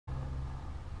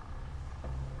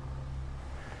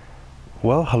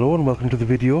Well, hello and welcome to the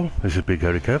video. This is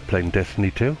BigHairyKev playing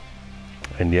Destiny 2.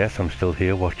 And yes, I'm still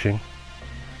here watching.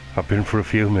 I've been for a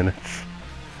few minutes.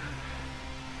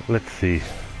 Let's see.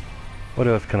 What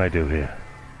else can I do here?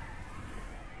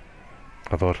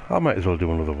 I thought I might as well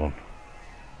do another one.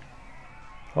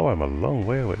 Oh, I'm a long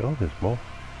way away. Oh, there's more.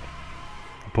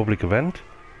 A public event.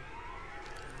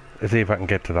 Let's see if I can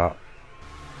get to that.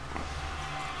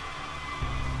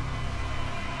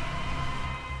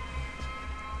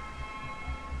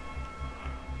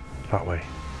 That way.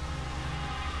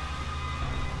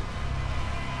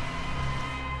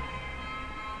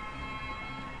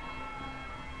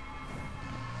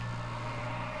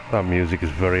 That music is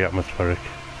very atmospheric.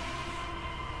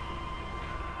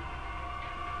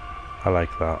 I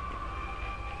like that.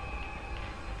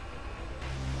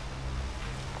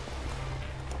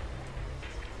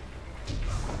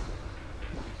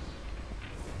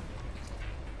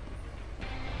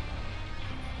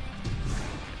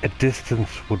 A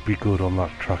distance would be good on that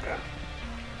tracker.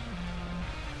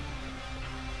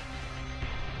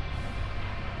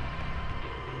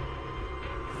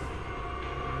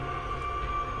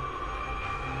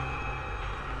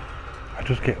 I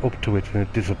just get up to it and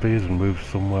it disappears and moves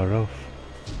somewhere else.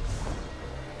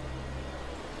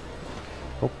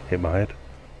 Oh, hit my head.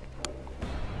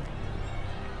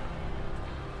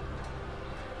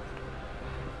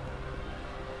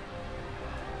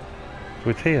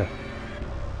 So it's here.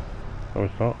 No,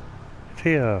 it's not. It's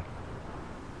here.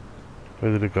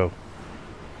 Where did it go?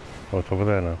 Oh, it's over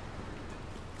there now.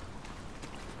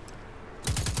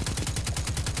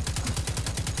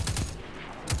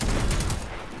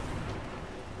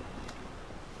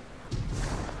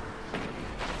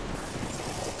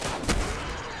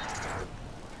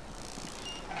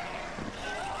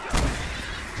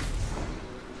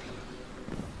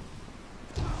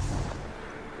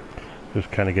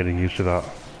 Just kind of getting used to that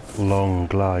long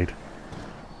glide.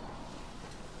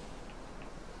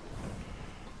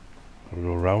 We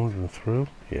go round and through?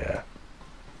 Yeah.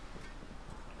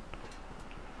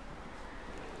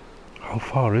 How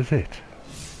far is it?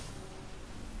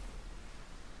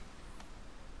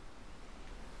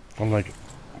 I'm like,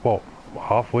 what,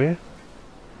 halfway?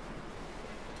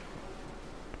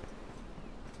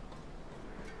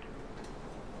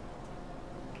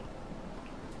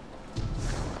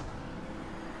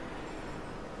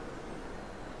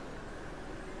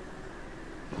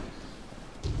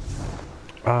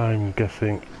 I'm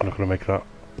guessing I'm not going to make that.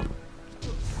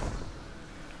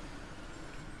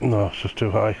 No, it's just too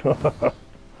high.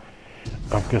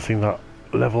 I'm guessing that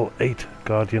level 8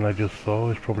 Guardian I just saw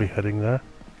is probably heading there.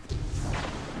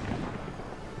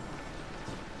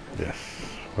 Yes,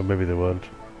 well maybe they weren't.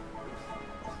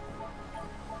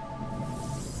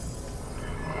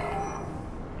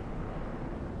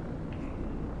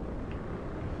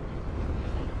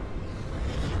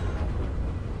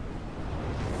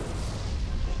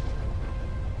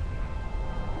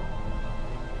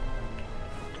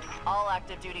 All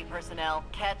active duty personnel,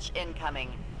 catch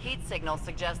incoming. Heat signals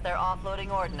suggest they're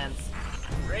offloading ordnance.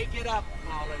 Break it up,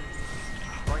 Colin.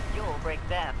 Or you'll break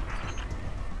them.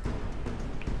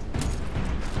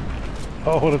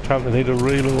 Oh, what a time to need a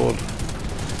reload.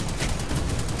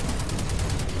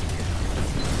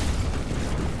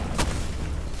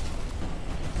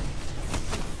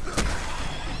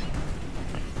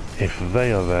 If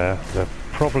they are there, they're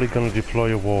probably going to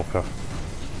deploy a walker.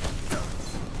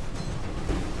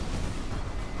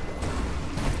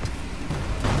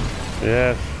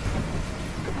 Yes.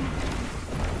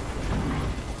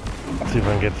 Let's see if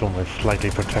I can get somewhere slightly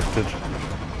protected.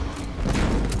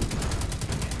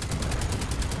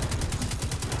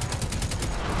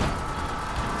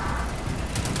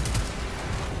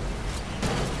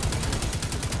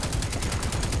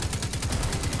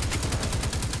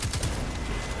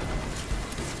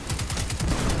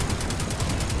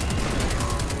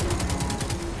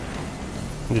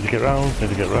 Need to get round, need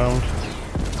to get round.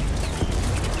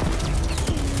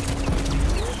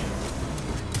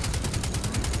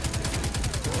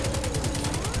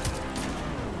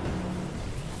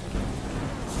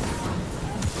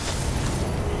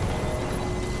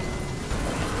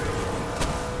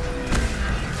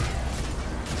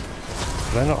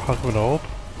 Did I not have an orb?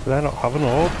 Did I not have an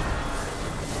orb?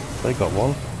 They got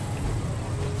one.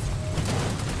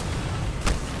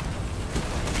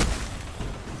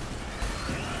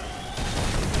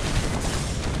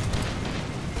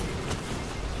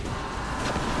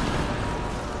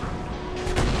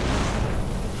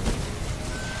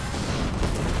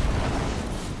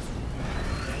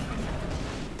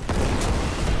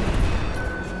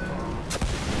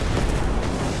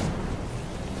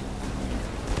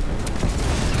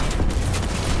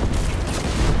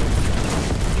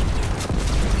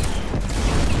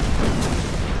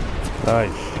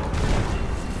 Nice.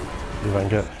 See if I can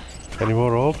get any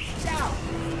more orbs. Down!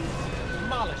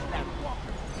 Demolish that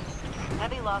walker.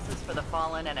 Heavy losses for the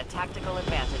Fallen and a tactical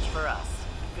advantage for us.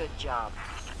 Good job.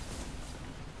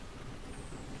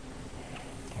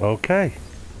 Okay.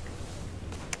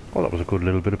 Well, that was a good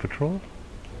little bit of patrol.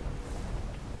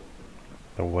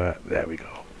 And where? There we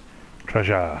go.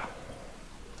 Treasure.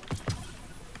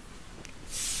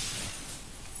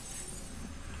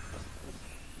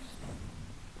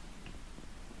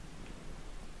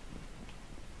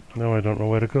 No, I don't know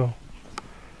where to go.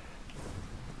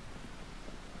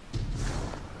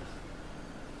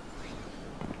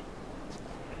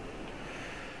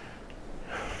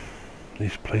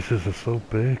 These places are so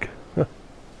big.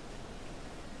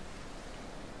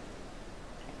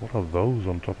 What are those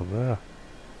on top of there?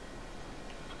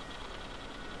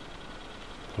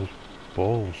 Those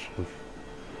balls with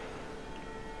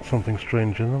something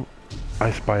strange in them.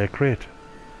 I spy a crate.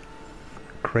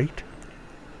 Crate?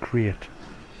 Crate.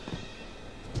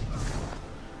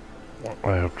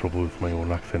 I have trouble with my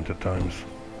own accent at times.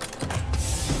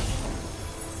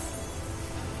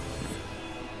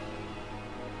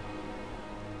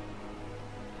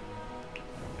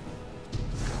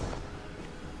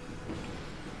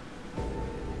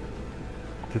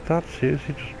 Did that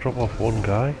seriously just drop off one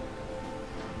guy?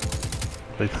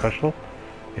 Are they special?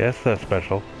 Yes, they're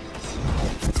special.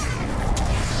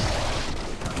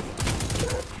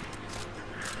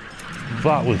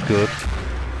 That was good.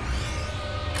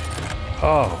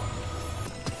 Oh.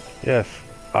 Yes,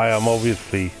 I am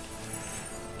obviously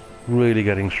really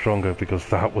getting stronger because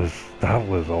that was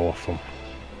awesome.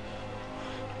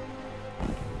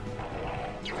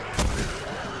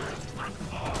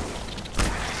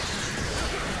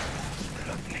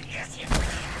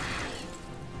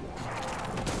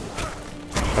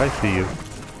 I see you.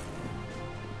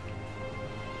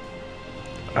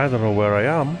 I don't know where I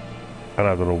am, and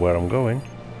I don't know where I'm going.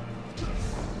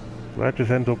 Did I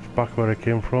just end up back where I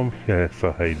came from? Yes,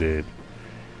 I did.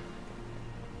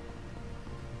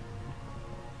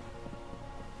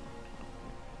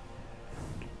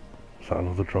 Is that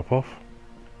another drop-off?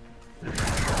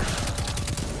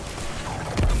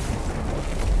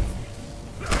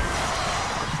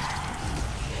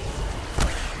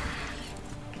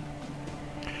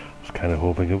 Kind of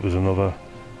hoping it was another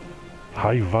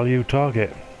high value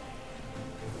target.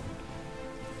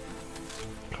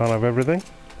 Can't have everything.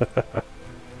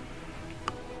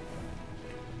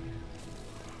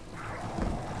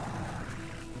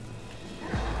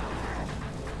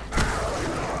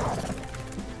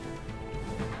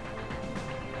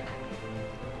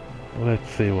 Let's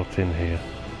see what's in here.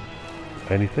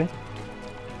 Anything?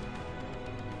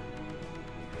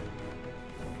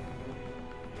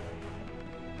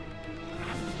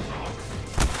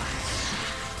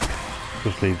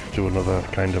 Just leads to another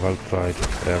kind of outside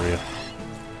area.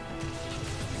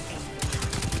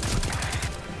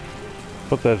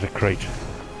 But there's a crate.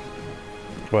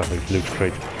 Well, a loot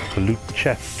crate. A loot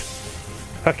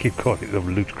chest. I keep calling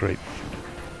them loot crates.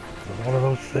 It's one of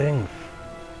those things.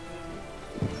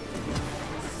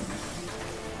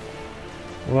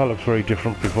 Well, that looks very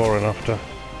different before and after.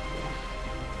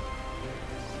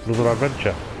 Another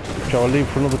adventure. Shall I leave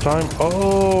for another time?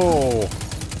 Oh!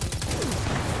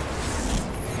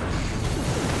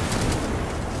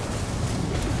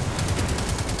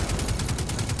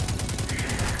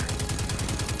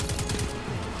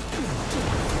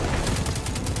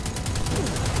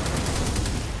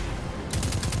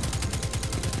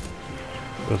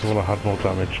 There's one I had more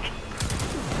damaged.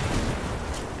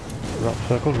 Did that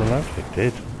circle run out? It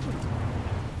did.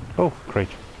 Oh, great.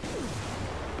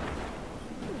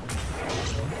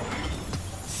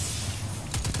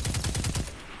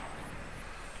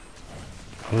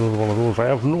 Another one of those. I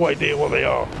have no idea what they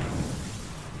are.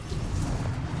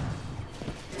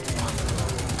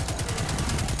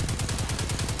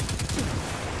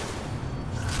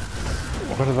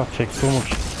 Why did that take so much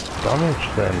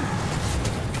damage then?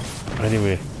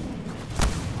 Anyway.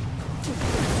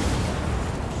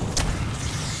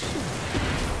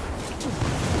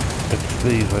 It's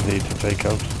these I need to take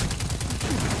out.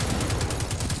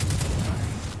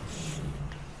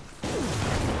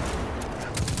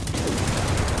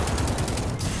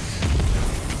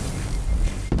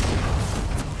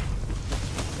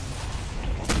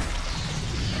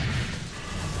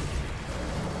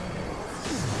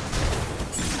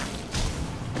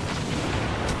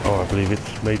 Oh, I believe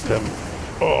it's made them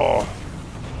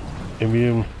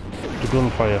immune to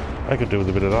gunfire. I could do with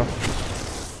a bit of that.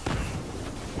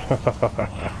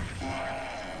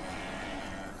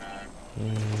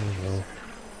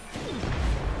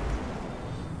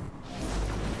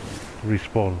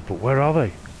 respawn. But where are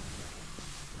they?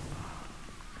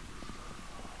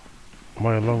 Am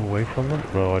I a long way from them?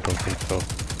 No, I don't think so.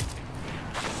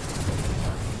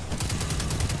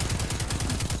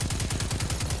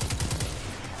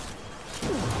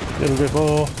 A little bit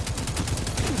more.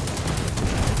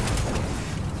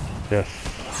 Yes.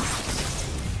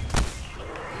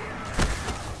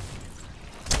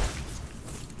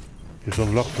 Is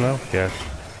unlocked now? Yes.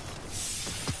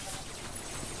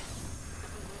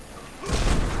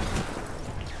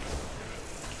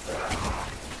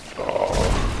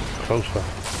 Oh, closer.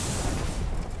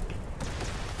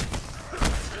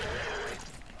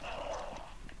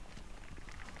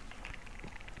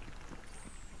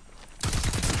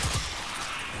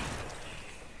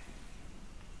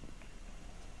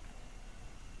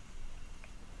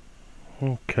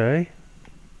 Okay.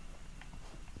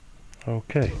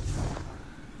 Okay.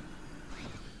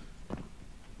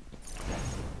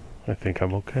 I think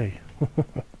I'm okay.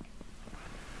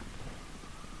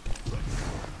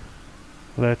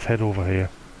 Let's head over here.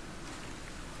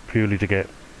 Purely to get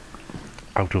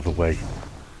out of the way.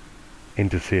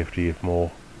 Into safety if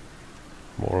more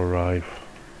arrive.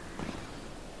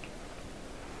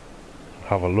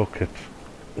 Have a look at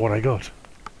what I got.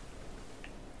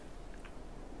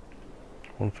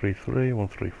 133,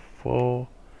 134.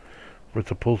 It's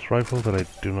a pulse rifle that I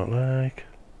do not like.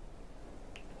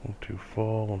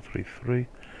 124, 133.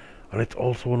 And it's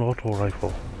also an auto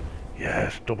rifle.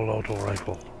 Yes, double auto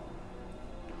rifle.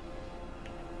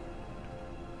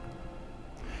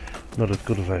 Not as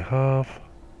good as I have.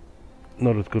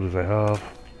 Not as good as I have.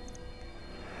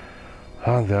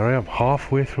 And there I am,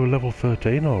 halfway through level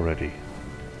 13 already.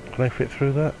 Can I fit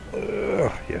through that?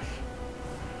 Yes.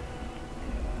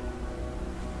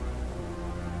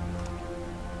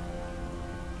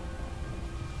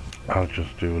 I'll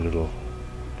just do a little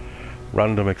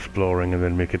random exploring and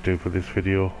then make it do for this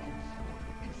video.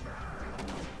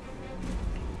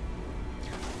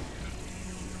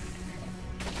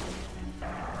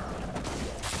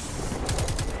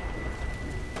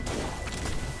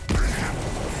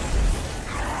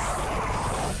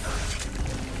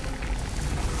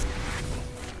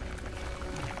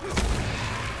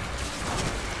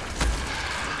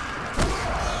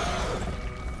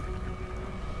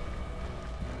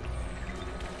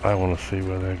 I want to see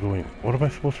where they're going. What am I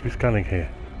supposed to be scanning here?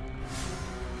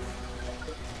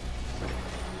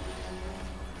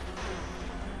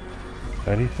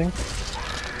 Anything?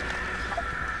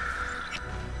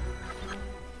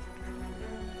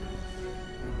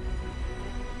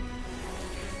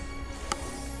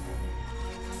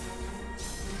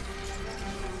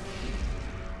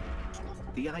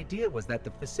 The idea was that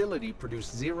the facility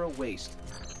produced zero waste.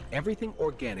 Everything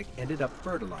organic ended up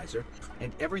fertilizer,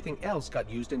 and everything else got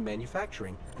used in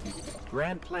manufacturing.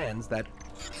 Grand plans that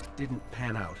didn't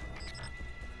pan out.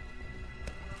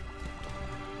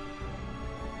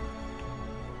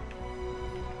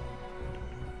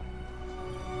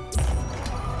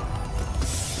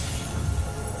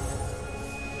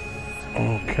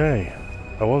 Okay.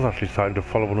 I was actually starting to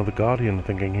follow another Guardian,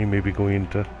 thinking he may be going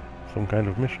into some kind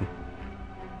of mission.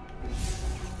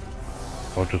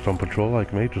 Or just on patrol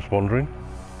like me, just wandering.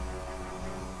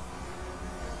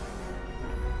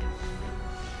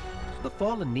 The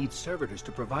Fallen need servitors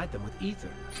to provide them with ether.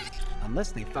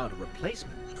 Unless they found a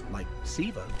replacement, like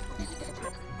Siva.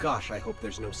 Gosh, I hope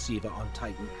there's no Siva on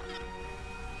Titan.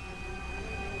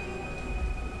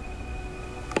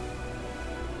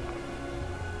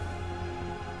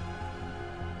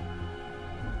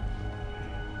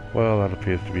 Well, that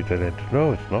appears to be dead end.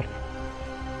 No, it's not.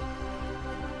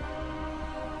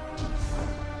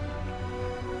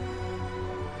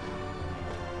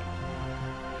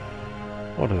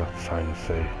 What does that sign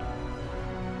say?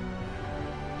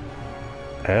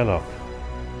 Airlock.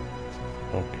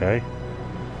 Okay.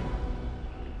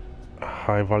 A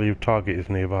high value target is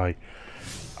nearby.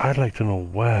 I'd like to know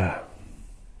where.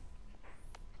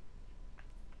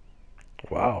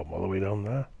 Wow, I'm all the way down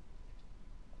there.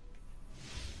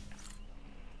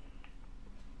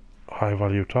 High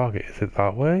value target. Is it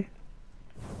that way?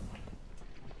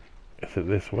 Is it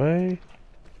this way?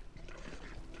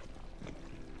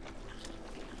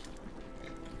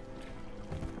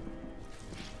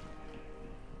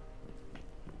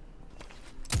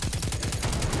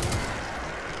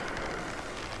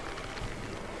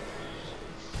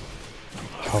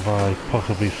 Have I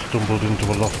possibly stumbled into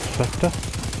a lost sector?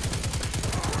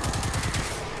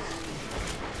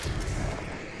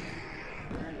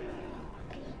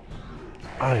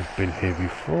 I've been here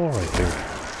before, I think.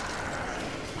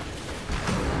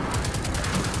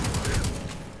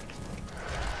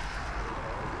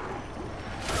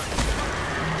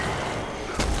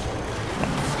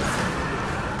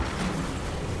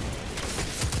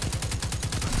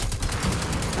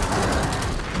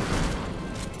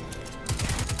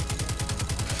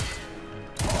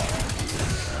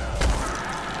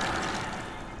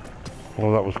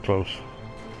 Well, that was close.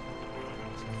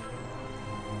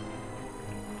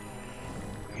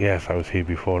 Yes, I was here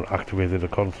before and activated the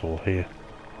console here.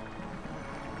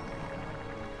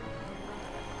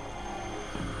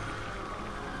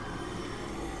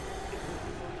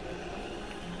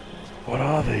 What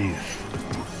are these?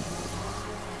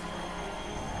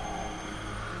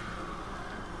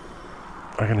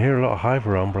 I can hear a lot of hive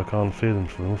around, but I can't see them,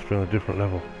 so they must be on a different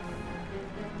level.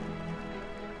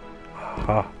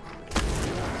 Ha!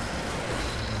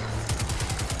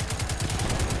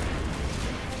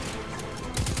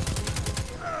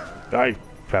 I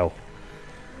fell.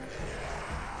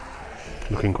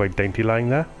 Looking quite dainty lying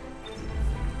there.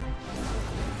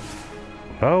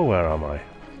 Oh, where am I?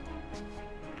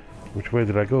 Which way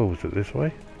did I go? Was it this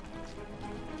way?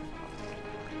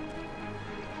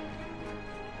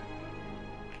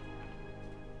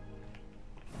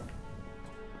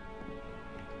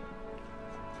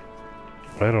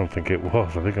 I don't think it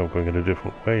was. I think I'm going in a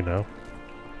different way now.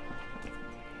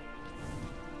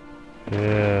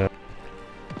 Yeah.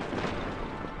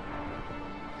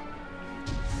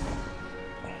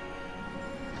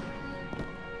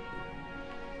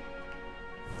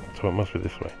 So it must be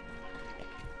this way.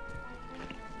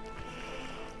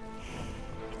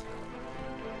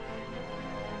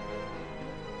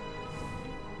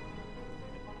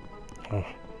 Oh,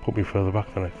 put me further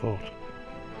back than I thought.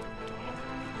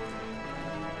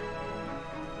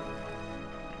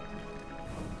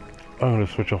 I'm going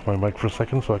to switch off my mic for a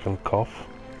second so I can cough.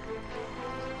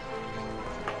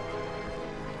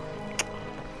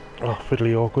 Oh,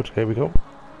 fiddly awkward. Here we go.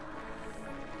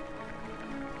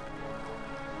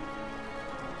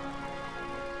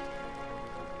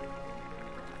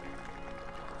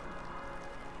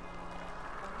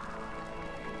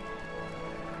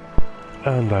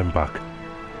 And I'm back.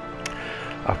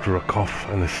 After a cough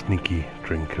and a sneaky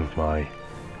drink of my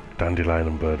dandelion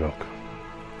and burdock.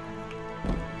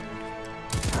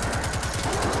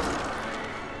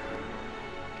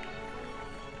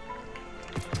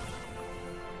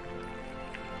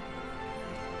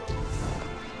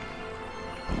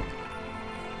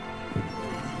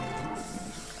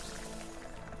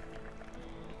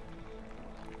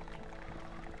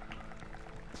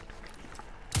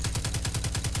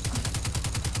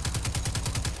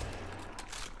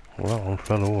 Well, that one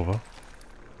fell over.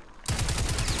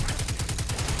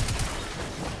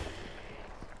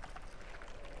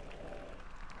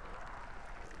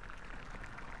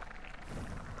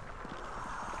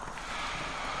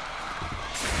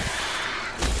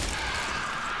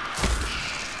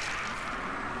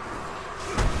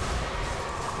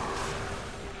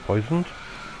 Poisoned?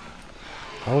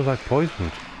 How was I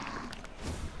poisoned?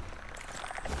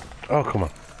 Oh, come on.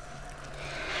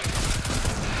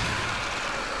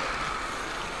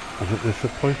 Is it this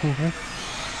that poisoned me?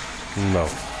 No.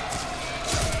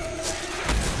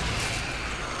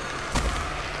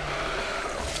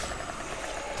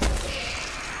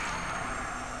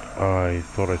 I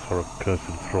thought I saw a cursed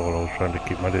thrall. I was trying to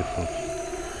keep my distance.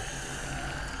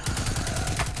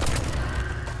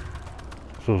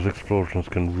 Those explosions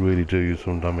can really do you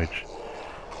some damage.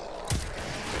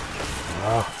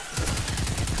 Ah.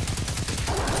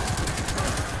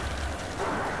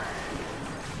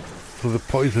 So the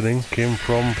poisoning came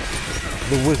from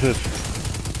the wizard.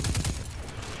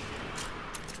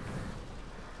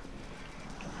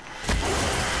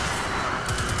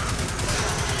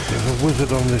 There's a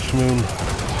wizard on this moon.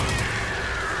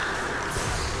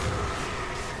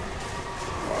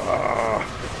 Ah.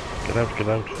 Get out, get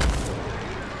out.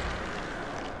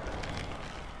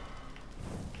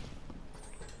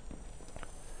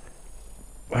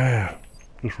 Ah,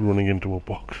 just running into a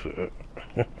box.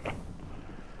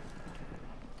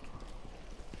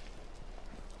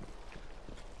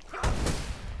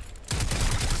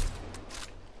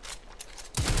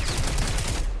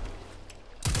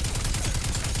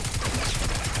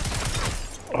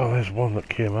 Oh, there's one that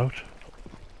came out.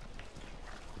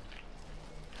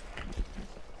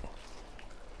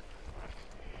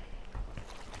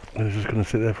 And it's just going to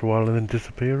sit there for a while and then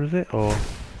disappear, is it? Or...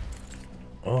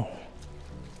 oh.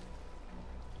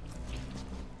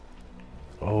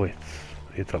 Oh,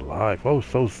 it's alive. Oh,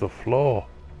 so's the floor.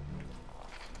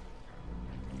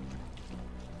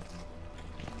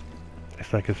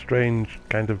 It's like a strange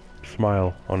kind of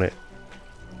smile on it.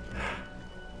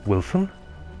 Wilson?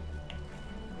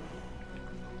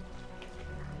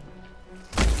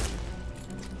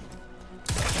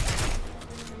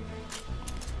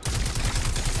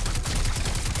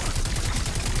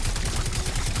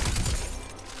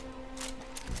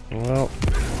 Well,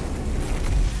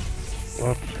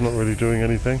 that's not really doing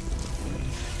anything.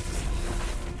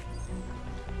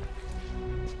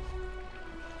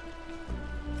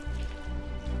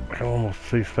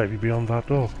 see slightly beyond that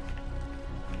door.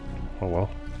 Oh well.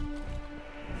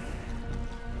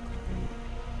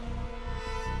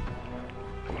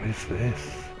 What is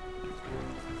this?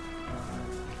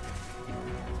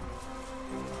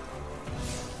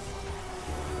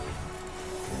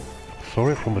 Saw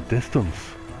it from a distance.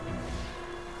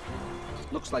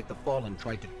 Looks like the Fallen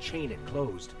tried to chain it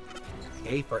closed.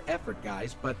 A for effort,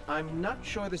 guys, but I'm not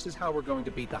sure this is how we're going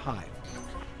to beat the Hive.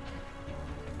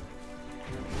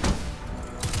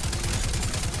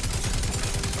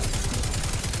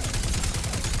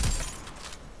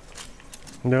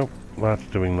 Nope, that's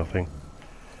doing nothing.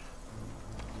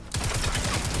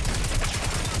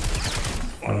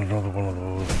 And another one of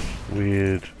those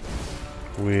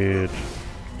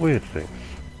weird things.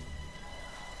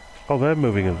 Oh, they're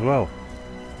moving as well.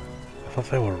 I thought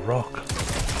they were rock.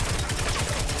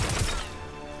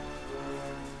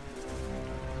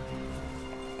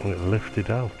 And it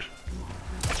lifted out.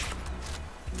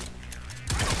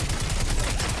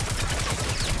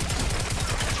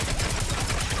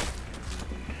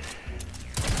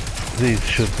 These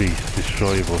should be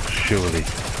destroyable, surely.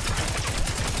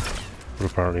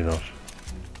 But apparently not.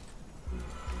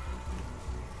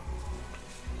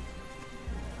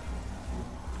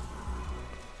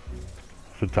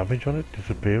 Is the damage on it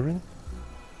disappearing?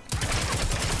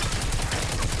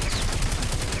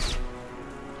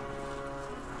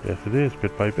 Yes it is,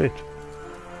 bit by bit.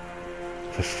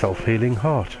 It's a self-healing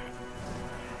heart.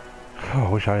 Oh, I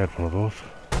wish I had one of those.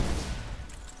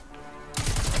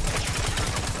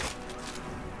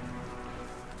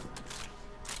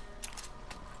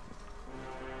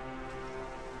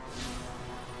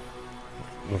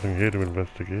 Nothing here to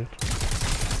investigate.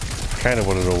 I kind of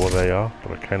want to know what they are,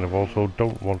 but I kind of also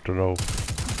don't want to know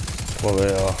what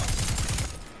they are.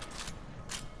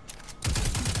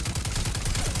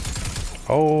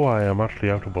 Oh, I am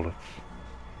actually out of bullets.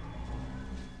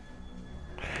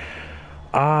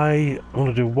 I want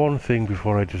to do one thing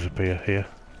before I disappear here.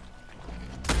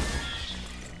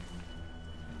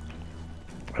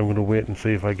 I'm going to wait and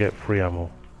see if I get free ammo.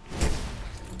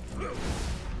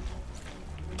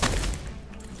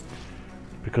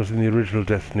 Because in the original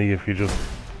Destiny, if you just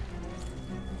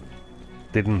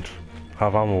didn't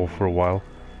have ammo for a while,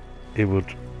 it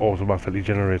would automatically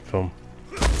generate some.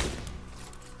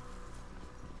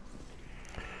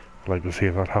 I'd like to see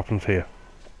if that happens here.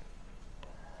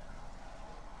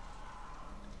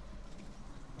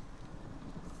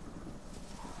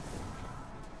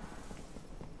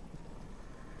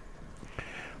 I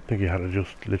think you had to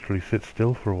just literally sit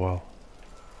still for a while.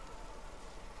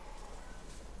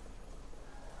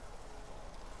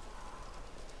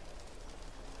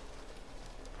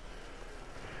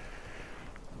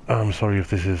 I'm sorry if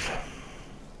this is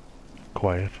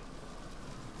quiet,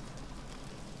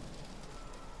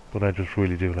 but I just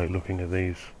really do like looking at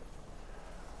these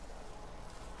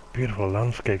beautiful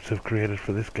landscapes they've created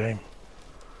for this game.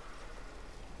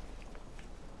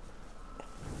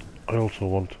 I also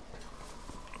want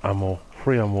ammo,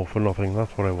 free ammo for nothing,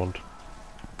 that's what I want.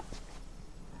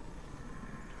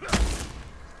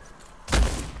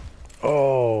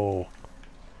 Oh,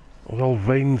 those old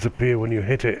veins appear when you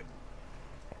hit it.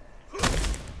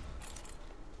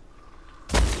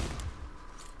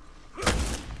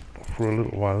 For a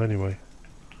little while anyway.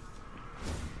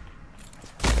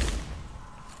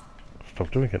 Stop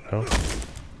doing it now.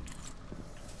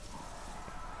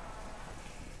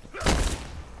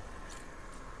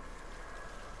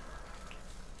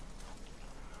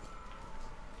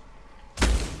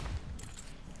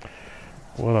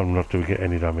 Well, I'm not doing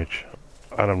any damage,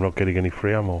 and I'm not getting any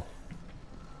free ammo.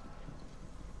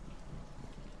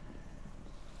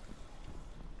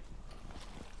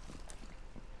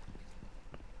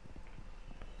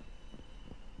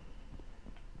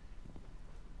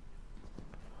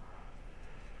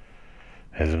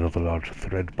 There's another large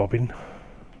thread bobbin.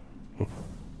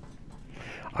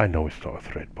 I know it's not a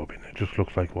thread bobbin, it just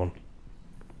looks like one.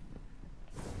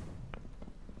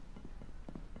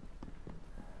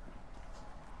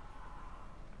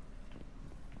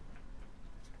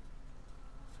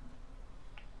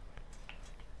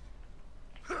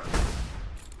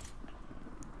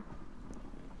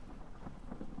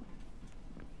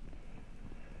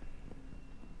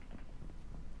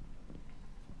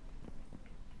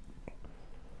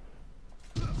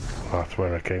 That's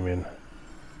where I came in.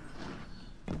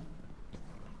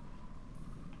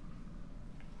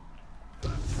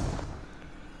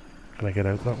 Can I get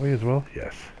out that way as well?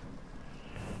 Yes.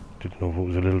 Didn't know if it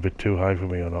was a little bit too high for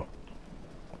me or not.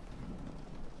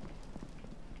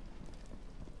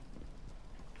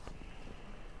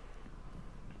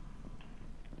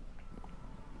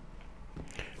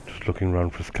 Just Just looking around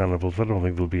for scannables. I don't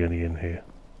think there'll be any in here.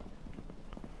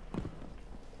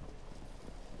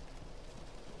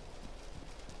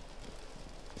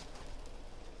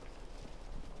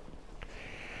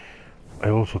 I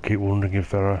also keep wondering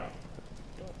if there are...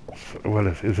 Well,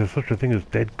 is there such a thing as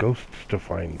dead ghosts to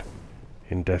find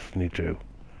in Destiny 2?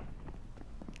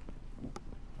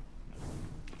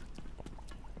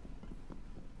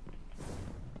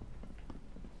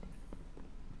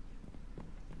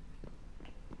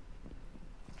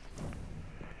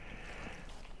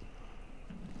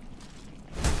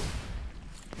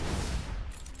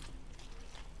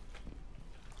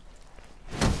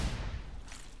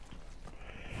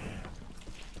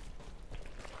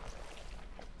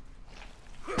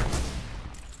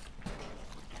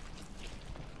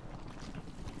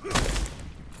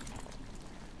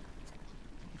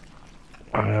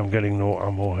 I am getting no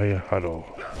ammo here at all.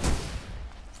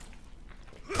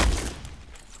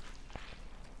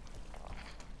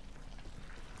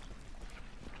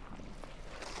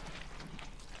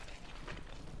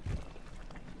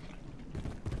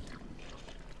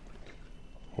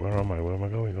 Where am I? Where am I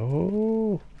going?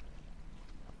 Oh!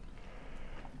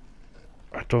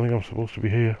 I don't think I'm supposed to be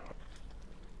here.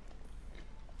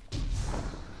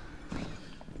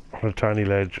 On a tiny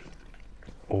ledge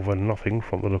over nothing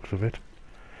from the looks of it.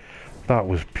 That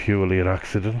was purely an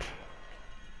accident.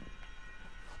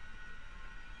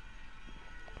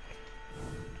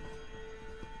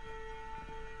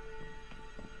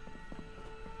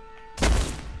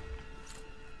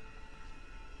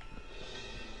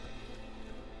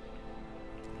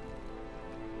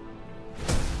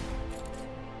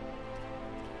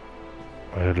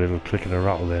 I heard a little click and a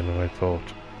rattle then and I thought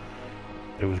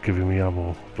it was giving me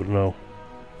ammo, but no.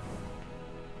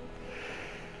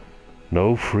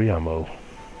 No free ammo.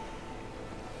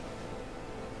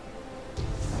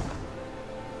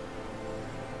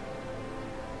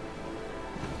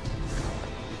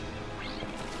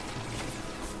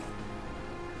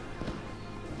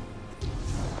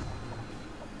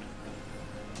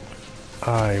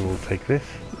 I will take this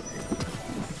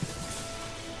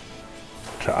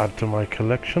to add to my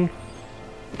collection.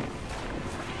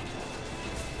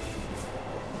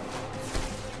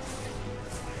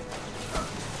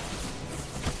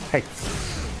 Hey!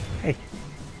 Hey!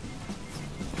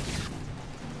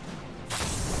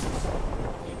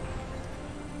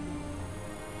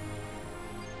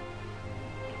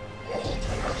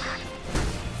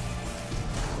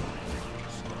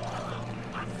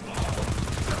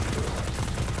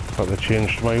 Thought they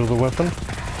changed my other weapon,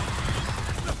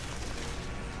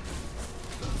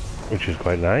 which is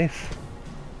quite nice.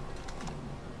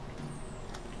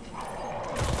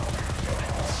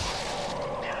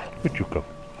 Where'd you go?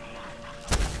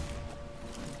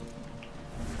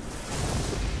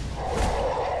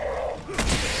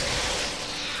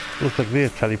 Looks like they're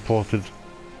teleported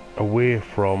away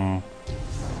from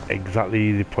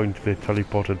exactly the point they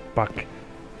teleported back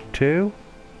to.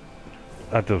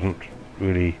 That doesn't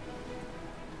really...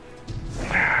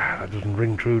 that doesn't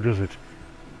ring true, does it?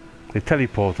 They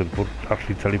teleported, but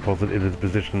actually teleported into the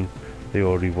position they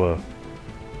already were.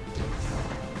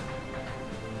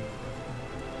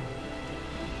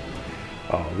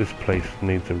 Oh, this place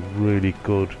needs a really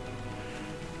good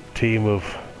team of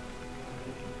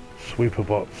sweeper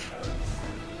bots.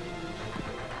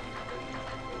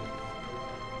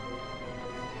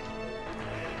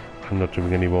 I'm not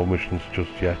doing any more missions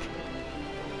just yet.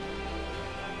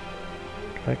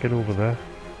 Can I get over there?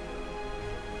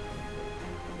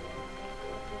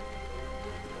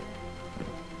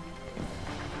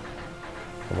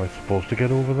 Am I supposed to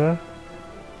get over there?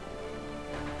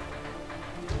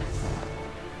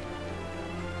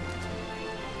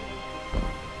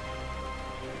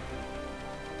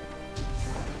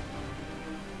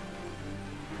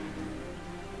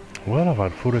 Well, I've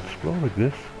had fun exploring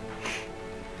this.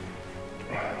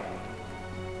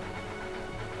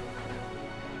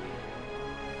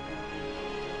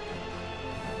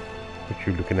 What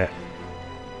you looking at?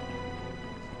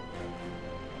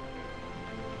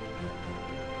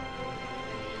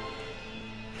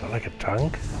 Is that like a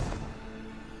tank?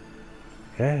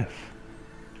 Yes.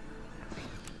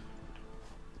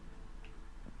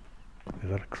 Is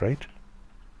that a crate?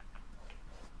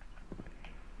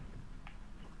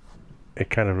 It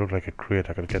kind of looked like a crate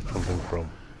I could get something from.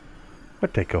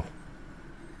 Where'd they go?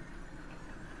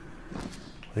 Did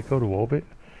they go to orbit?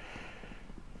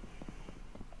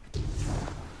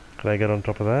 Can I get on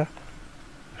top of there?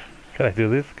 Can I do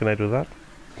this? Can I do that?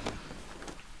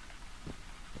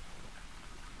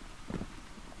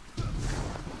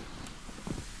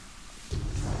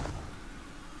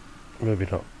 Maybe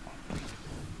not.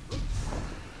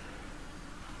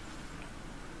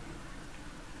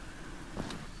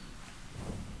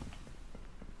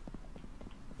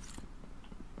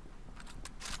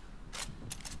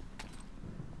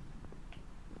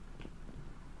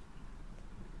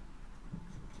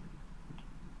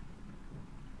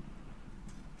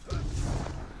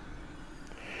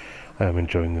 I am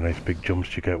enjoying the nice big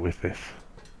jumps you get with this.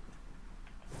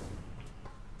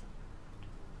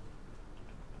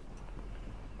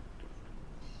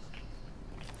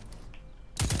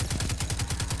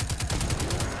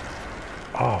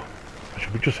 Oh, I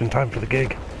should be just in time for the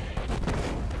gig.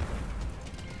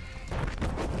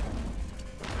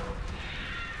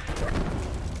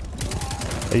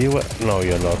 Are you a... No,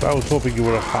 you're not. I was hoping you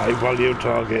were a high value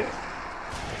target.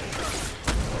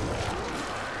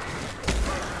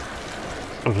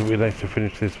 It would be nice to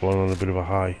finish this one on a bit of a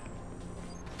high.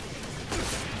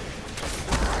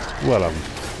 Well, I'm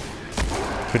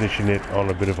finishing it on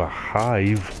a bit of a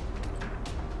hive.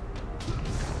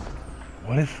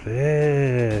 What is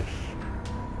this?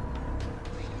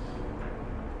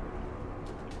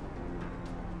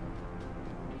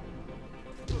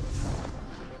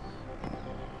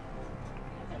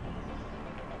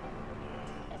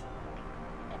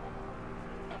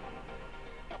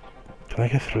 Can I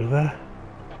get through there?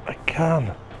 I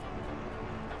can.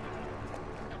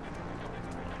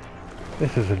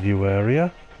 This is a new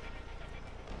area.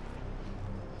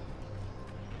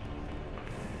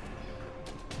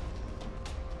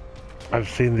 I've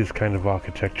seen this kind of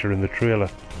architecture in the trailer.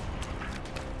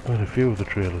 In a few of the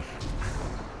trailers.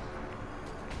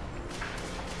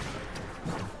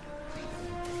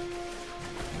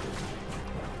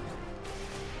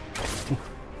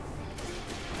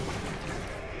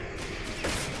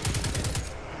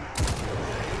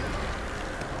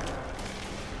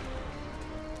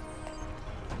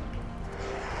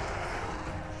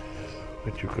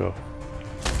 Where'd you go?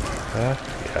 There?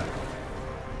 Yeah.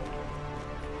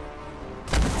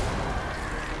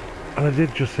 And I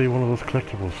did just see one of those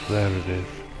collectibles. There it is.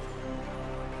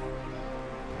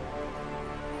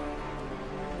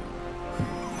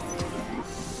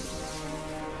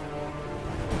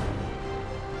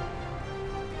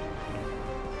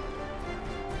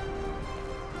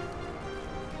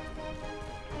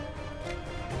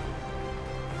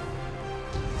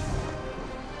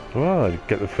 Well, I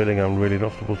get the feeling I'm really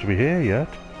not supposed to be here yet.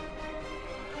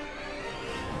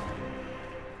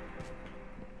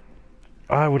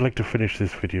 I would like to finish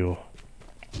this video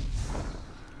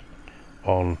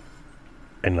on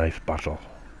a nice battle.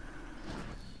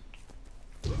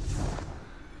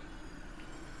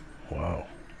 Wow.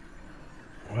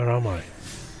 Where am I?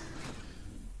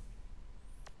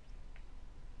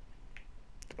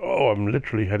 Oh, I'm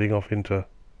literally heading off into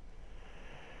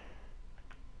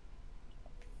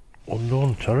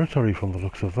unknown territory from the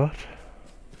looks of that.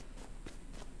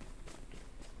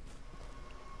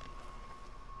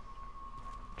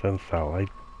 Turns out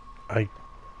I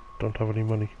don't have any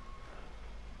money.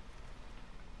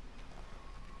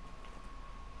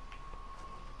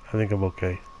 I think I'm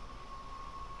okay.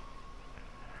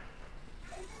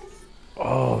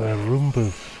 Oh, they're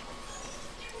Roombas.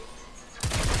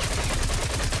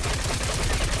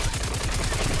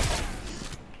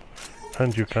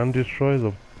 And you can destroy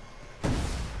them.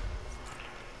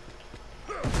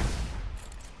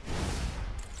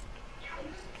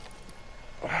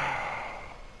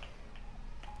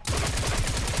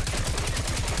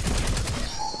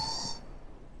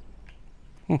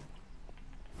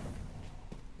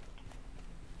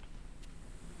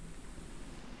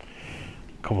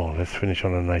 Come on, let's finish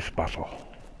on a nice battle.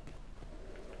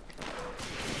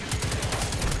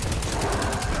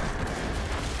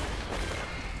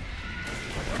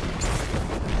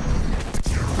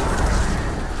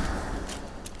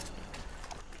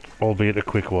 Albeit a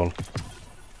quick one.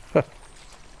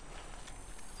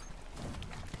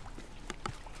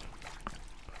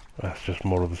 That's just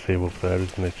more of the same up there,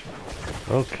 isn't it?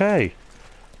 Okay.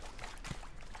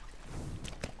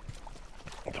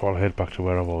 So I'll head back to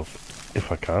where I was. If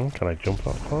I can I jump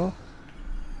that far?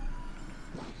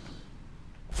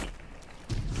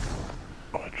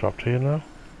 Am I trapped here now?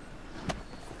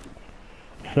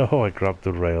 No, I grabbed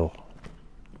the rail.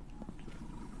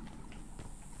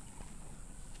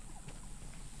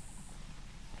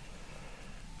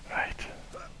 Right.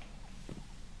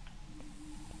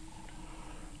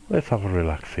 Let's have a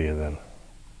relax here then.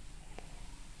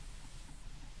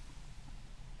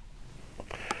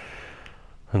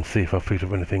 And see if I picked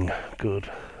up anything good.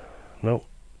 No.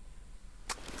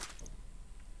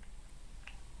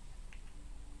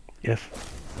 Yes.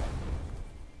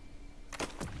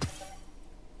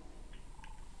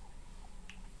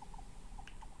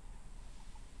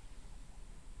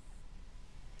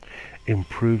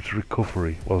 Improves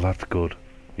recovery. Well, that's good.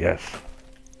 Yes.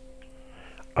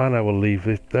 And I will leave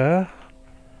it there.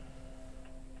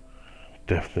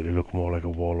 Definitely look more like a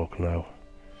warlock now.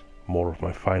 More of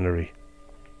my finery.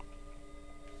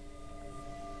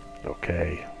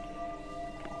 Okay.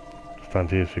 stand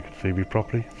here so you can see me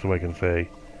properly, so I can say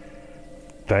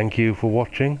thank you for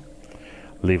watching.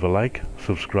 Leave a like,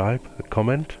 subscribe, a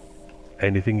comment,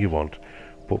 anything you want.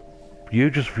 But you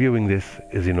just viewing this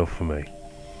is enough for me.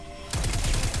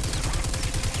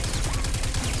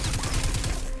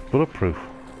 Bulletproof.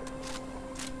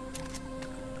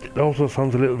 It also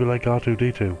sounds a little bit like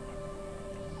R2-D2,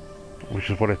 which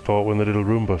is what I thought when the little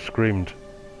Roomba screamed.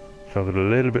 Sounded a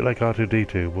little bit like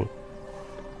R2-D2, but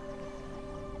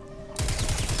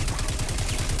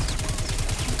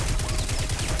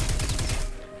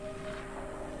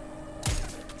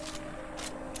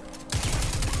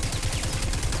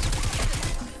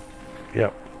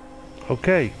yep.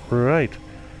 Okay, right.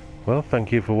 Well,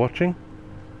 thank you for watching.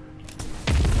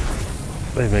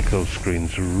 They make those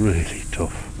screens really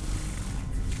tough.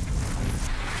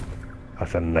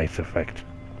 That's a nice effect.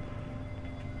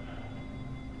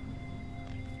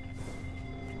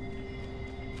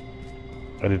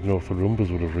 I didn't know if the Roombas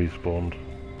would have respawned.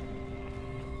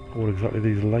 What exactly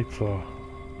these lights are.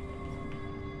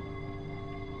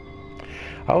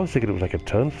 I was thinking it was like a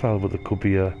turnstile, but there could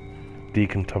be a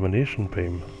decontamination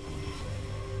beam.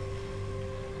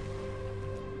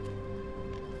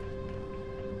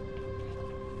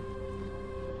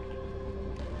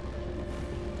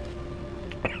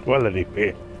 Well,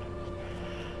 anyway.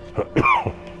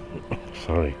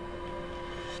 Sorry.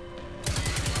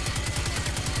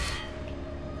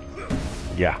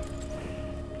 Yeah.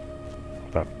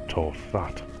 That taught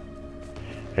that.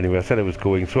 Anyway, I said I was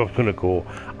going, so I'm going to go.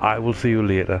 I will see you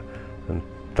later, and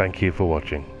thank you for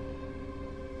watching.